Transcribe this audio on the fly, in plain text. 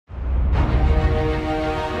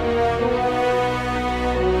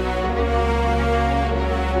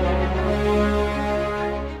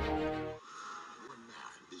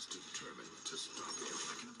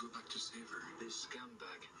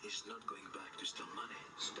There's still money.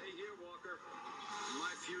 Stay here, Walker. In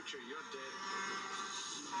my future, you're dead.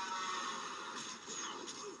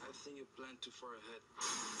 I think you plan too far ahead.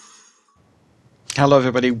 Hello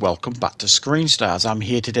everybody, welcome back to Screenstars. I'm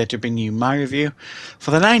here today to bring you my review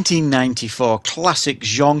for the 1994 classic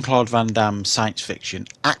Jean-Claude Van Damme science fiction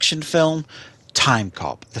action film,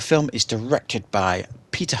 Timecop. The film is directed by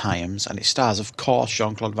Peter Hyams and it stars, of course,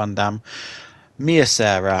 Jean-Claude Van Damme, Mia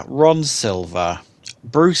Sara, Ron Silver,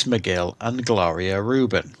 Bruce McGill and Gloria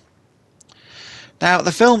Reuben. Now,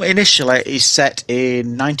 the film initially is set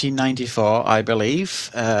in 1994, I believe,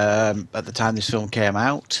 at the time this film came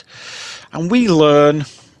out. And we learn,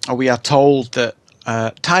 or we are told, that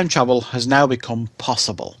time travel has now become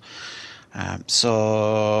possible.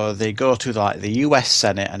 So they go to the US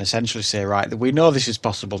Senate and essentially say, right, we know this is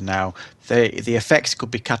possible now. The effects could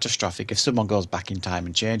be catastrophic if someone goes back in time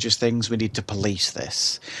and changes things. We need to police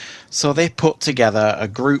this. So they put together a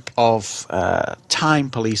group of time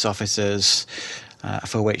police officers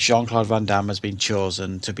for which Jean-Claude Van Damme has been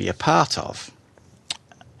chosen to be a part of.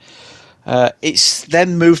 It's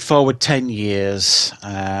then moved forward 10 years,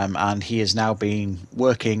 and he has now been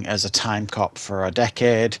working as a time cop for a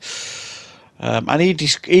decade. And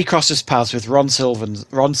he crosses paths with Ron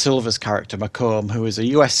Silver's character, Macomb, who is a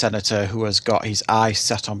US senator who has got his eyes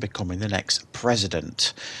set on becoming the next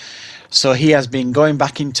president. So he has been going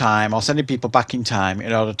back in time, or sending people back in time,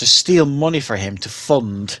 in order to steal money for him to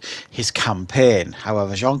fund his campaign.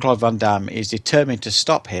 However, Jean-Claude Van Damme is determined to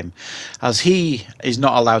stop him, as he is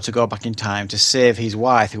not allowed to go back in time to save his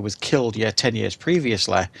wife, who was killed 10 years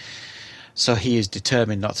previously. So he is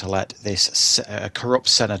determined not to let this corrupt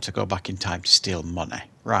senator go back in time to steal money.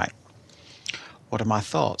 Right. What are my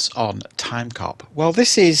thoughts on Timecop? Well,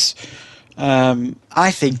 this is,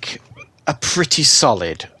 I think, a pretty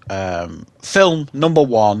solid film number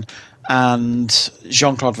one and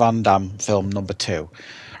Jean-Claude Van Damme film number two.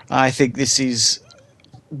 I think this is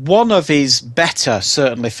one of his better,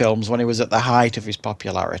 certainly, films when he was at the height of his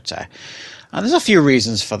popularity. And there's a few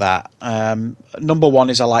reasons for that. Number one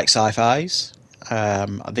is I like sci-fis.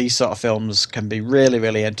 These sort of films can be really,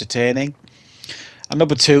 really entertaining. And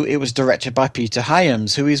number two, it was directed by Peter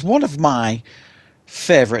Hyams, who is one of my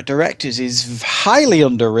favourite directors. He's highly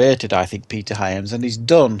underrated, I think, Peter Hyams, and he's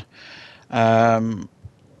done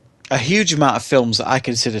a huge amount of films that I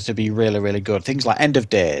consider to be really, really good. Things like End of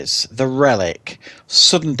Days, The Relic,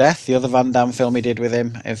 Sudden Death, the other Van Damme film he did with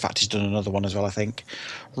him. In fact, he's done another one as well, I think.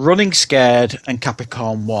 Running Scared and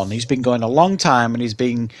Capricorn 1. He's been going a long time and he's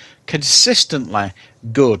been consistently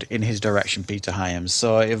good in his direction, Peter Hyams.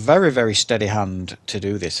 So a very, very steady hand to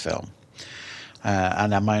do this film.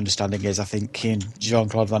 And my understanding is I think he and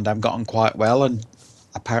Jean-Claude Van Damme got on quite well, and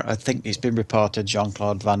apparently I think it's been reported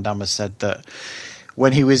Jean-Claude Van Damme has said that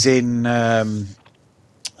when he was in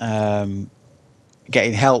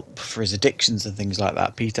getting help for his addictions and things like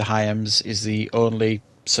that, Peter Hyams is the only,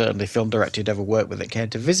 certainly, film director he'd ever worked with that came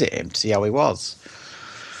to visit him to see how he was.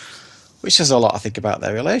 Which says a lot, I think, about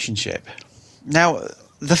their relationship. Now,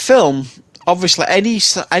 the film, obviously, any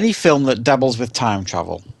film that dabbles with time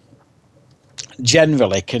travel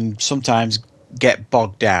generally can sometimes get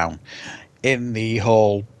bogged down in the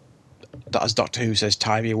whole, as Doctor Who says,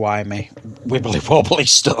 timey-wimey, wibbly-wobbly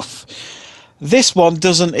stuff. This one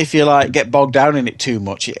doesn't, if you like, get bogged down in it too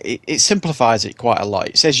much. It simplifies it quite a lot.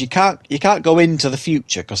 It says you can't go into the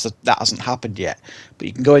future because that hasn't happened yet, but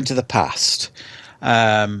you can go into the past.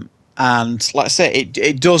 And like I say,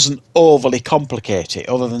 it doesn't overly complicate it,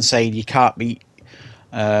 other than saying you can't meet,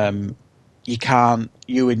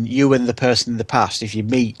 you and the person in the past, if you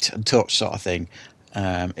meet and touch, sort of thing,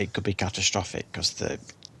 it could be catastrophic because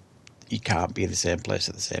you can't be in the same place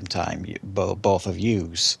at the same time, both of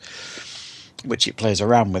yous, which it plays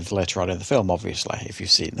around with later on in the film, obviously. If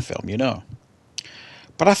you've seen the film, you know.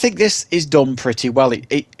 But I think this is done pretty well.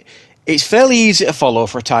 It's fairly easy to follow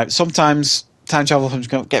for a time. Sometimes time travel films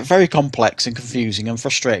can get very complex and confusing and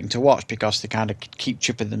frustrating to watch because they kind of keep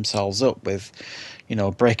tripping themselves up with,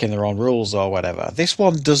 breaking their own rules or whatever. This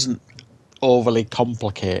one doesn't overly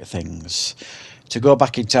complicate things. To go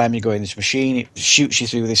back in time, you go in this machine, it shoots you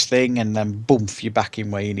through this thing, and then boom, you're back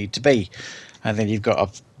in where you need to be. And then you've got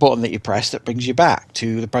a button that you press that brings you back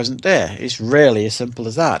to the present day. It's really as simple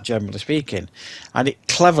as that, generally speaking. And it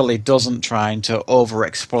cleverly doesn't try to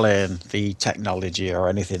over-explain the technology or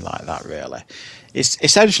anything like that, really. It's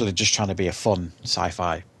essentially just trying to be a fun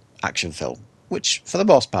sci-fi action film, which, for the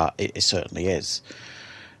most part, it certainly is.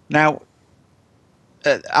 Now,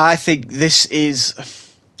 I think this is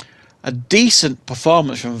a decent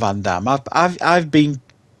performance from Van Damme. I've been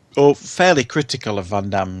fairly critical of Van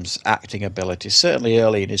Damme's acting ability, certainly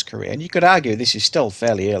early in his career. And you could argue this is still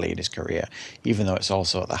fairly early in his career, even though it's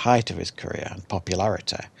also at the height of his career and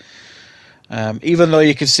popularity. Even though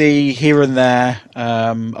you can see here and there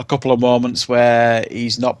a couple of moments where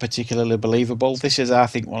he's not particularly believable, this is, I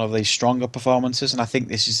think, one of the stronger performances, and I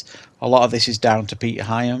think a lot of this is down to Peter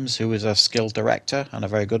Hyams, who is a skilled director and a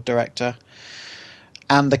very good director.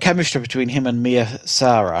 And the chemistry between him and Mia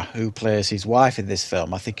Sara, who plays his wife in this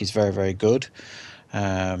film, I think is very, very good.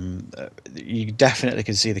 You definitely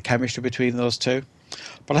can see the chemistry between those two.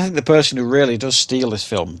 But I think the person who really does steal this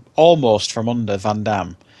film, almost from under Van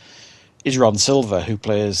Damme, is Ron Silver, who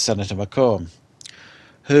plays Senator McComb,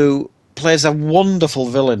 who plays a wonderful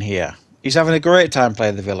villain here. He's having a great time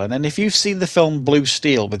playing the villain. And if you've seen the film Blue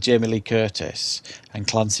Steel with Jamie Lee Curtis and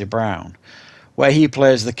Clancy Brown, where he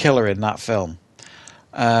plays the killer in that film,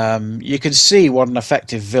 you can see what an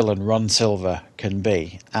effective villain Ron Silver can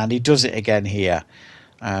be, and he does it again here,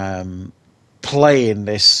 playing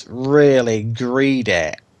this really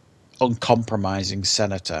greedy, uncompromising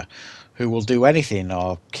senator who will do anything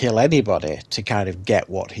or kill anybody to kind of get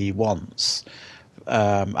what he wants.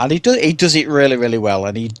 And he does it really, really well,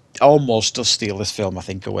 and he almost does steal this film, I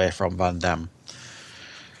think, away from Van Damme.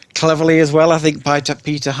 Cleverly as well, I think, by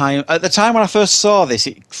Peter Hyams. At the time when I first saw this,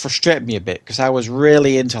 it frustrated me a bit because I was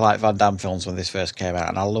really into like Van Damme films when this first came out,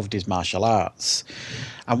 and I loved his martial arts.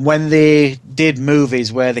 And when they did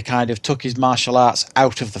movies where they kind of took his martial arts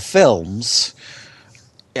out of the films,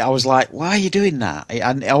 I was like, why are you doing that?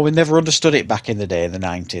 And I never understood it back in the day in the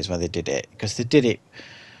 90s when they did it, because they did it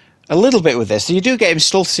a little bit with this. So you do get him,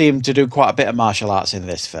 still see him to do quite a bit of martial arts in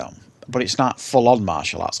this film, but it's not full-on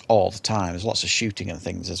martial arts all the time. There's lots of shooting and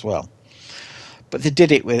things as well. But they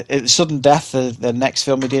did it with Sudden Death, the next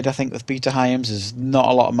film he did, I think, with Peter Hyams. There's not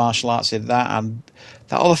a lot of martial arts in that. And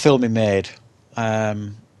that other film he made,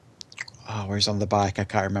 where he's on the bike, I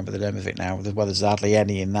can't remember the name of it now. Well, there's hardly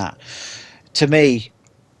any in that. To me,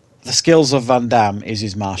 the skills of Van Damme is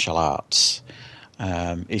his martial arts.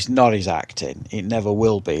 It's not his acting. It never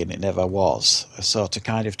will be, and it never was. So to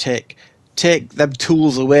kind of take them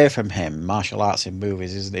tools away from him, martial arts in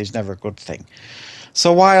movies, is never a good thing.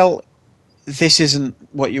 So while this isn't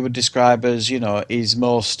what you would describe as, his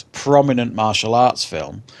most prominent martial arts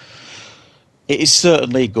film, it is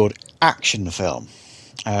certainly a good action film.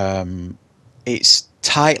 It's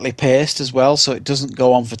tightly paced as well, so it doesn't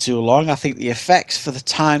go on for too long. I think the effects for the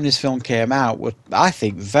time this film came out were, I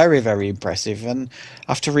think, very, very impressive. And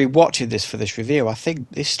after rewatching this for this review, I think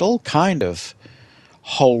they still kind of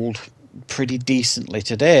hold pretty decently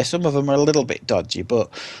today. Some of them are a little bit dodgy, but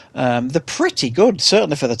they're pretty good,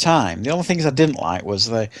 certainly for the time. The only things I didn't like was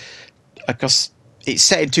because it's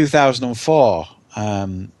set in 2004,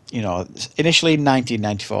 initially in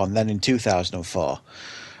 1994 and then in 2004.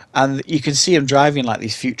 And you can see him driving like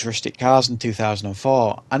these futuristic cars in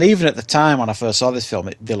 2004. And even at the time when I first saw this film,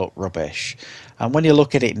 they look rubbish. And when you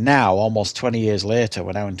look at it now, almost 20 years later,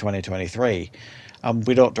 we're now in 2023, and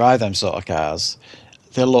we don't drive them sort of cars,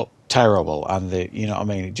 they look terrible. And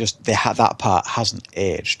that part hasn't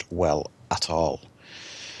aged well at all.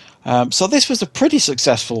 So this was a pretty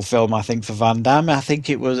successful film, I think, for Van Damme. I think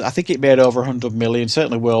it made over 100 million,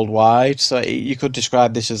 certainly worldwide. So you could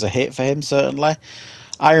describe this as a hit for him, certainly.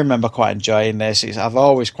 I remember quite enjoying this. I've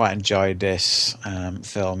always quite enjoyed this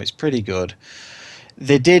film. It's pretty good.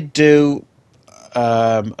 They did do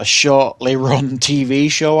a shortly run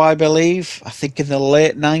TV show, I believe. I think in the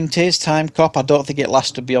late 90s, Timecop. I don't think it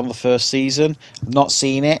lasted beyond the first season. I've not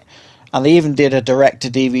seen it. And they even did a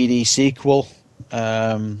direct-to-DVD sequel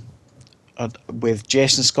with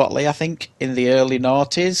Jason Scott Lee, I think, in the early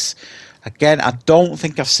noughties. Again, I don't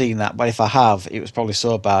think I've seen that, but if I have, it was probably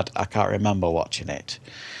so bad I can't remember watching it.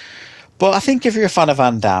 But I think if you're a fan of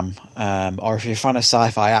Van Damme, or if you're a fan of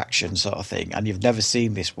sci-fi action sort of thing, and you've never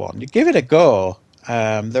seen this one, you give it a go.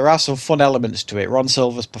 There are some fun elements to it. Ron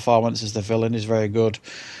Silver's performance as the villain is very good.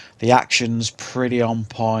 The action's pretty on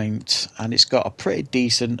point, and it's got a pretty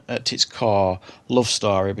decent, at its core, love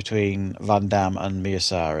story between Van Damme and Mia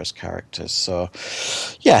Sara's characters. So,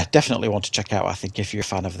 yeah, definitely want to check out, I think, if you're a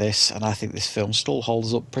fan of this, and I think this film still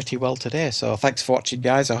holds up pretty well today. So thanks for watching,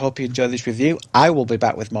 guys. I hope you enjoyed this review. I will be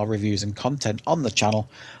back with more reviews and content on the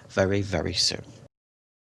channel very, very soon.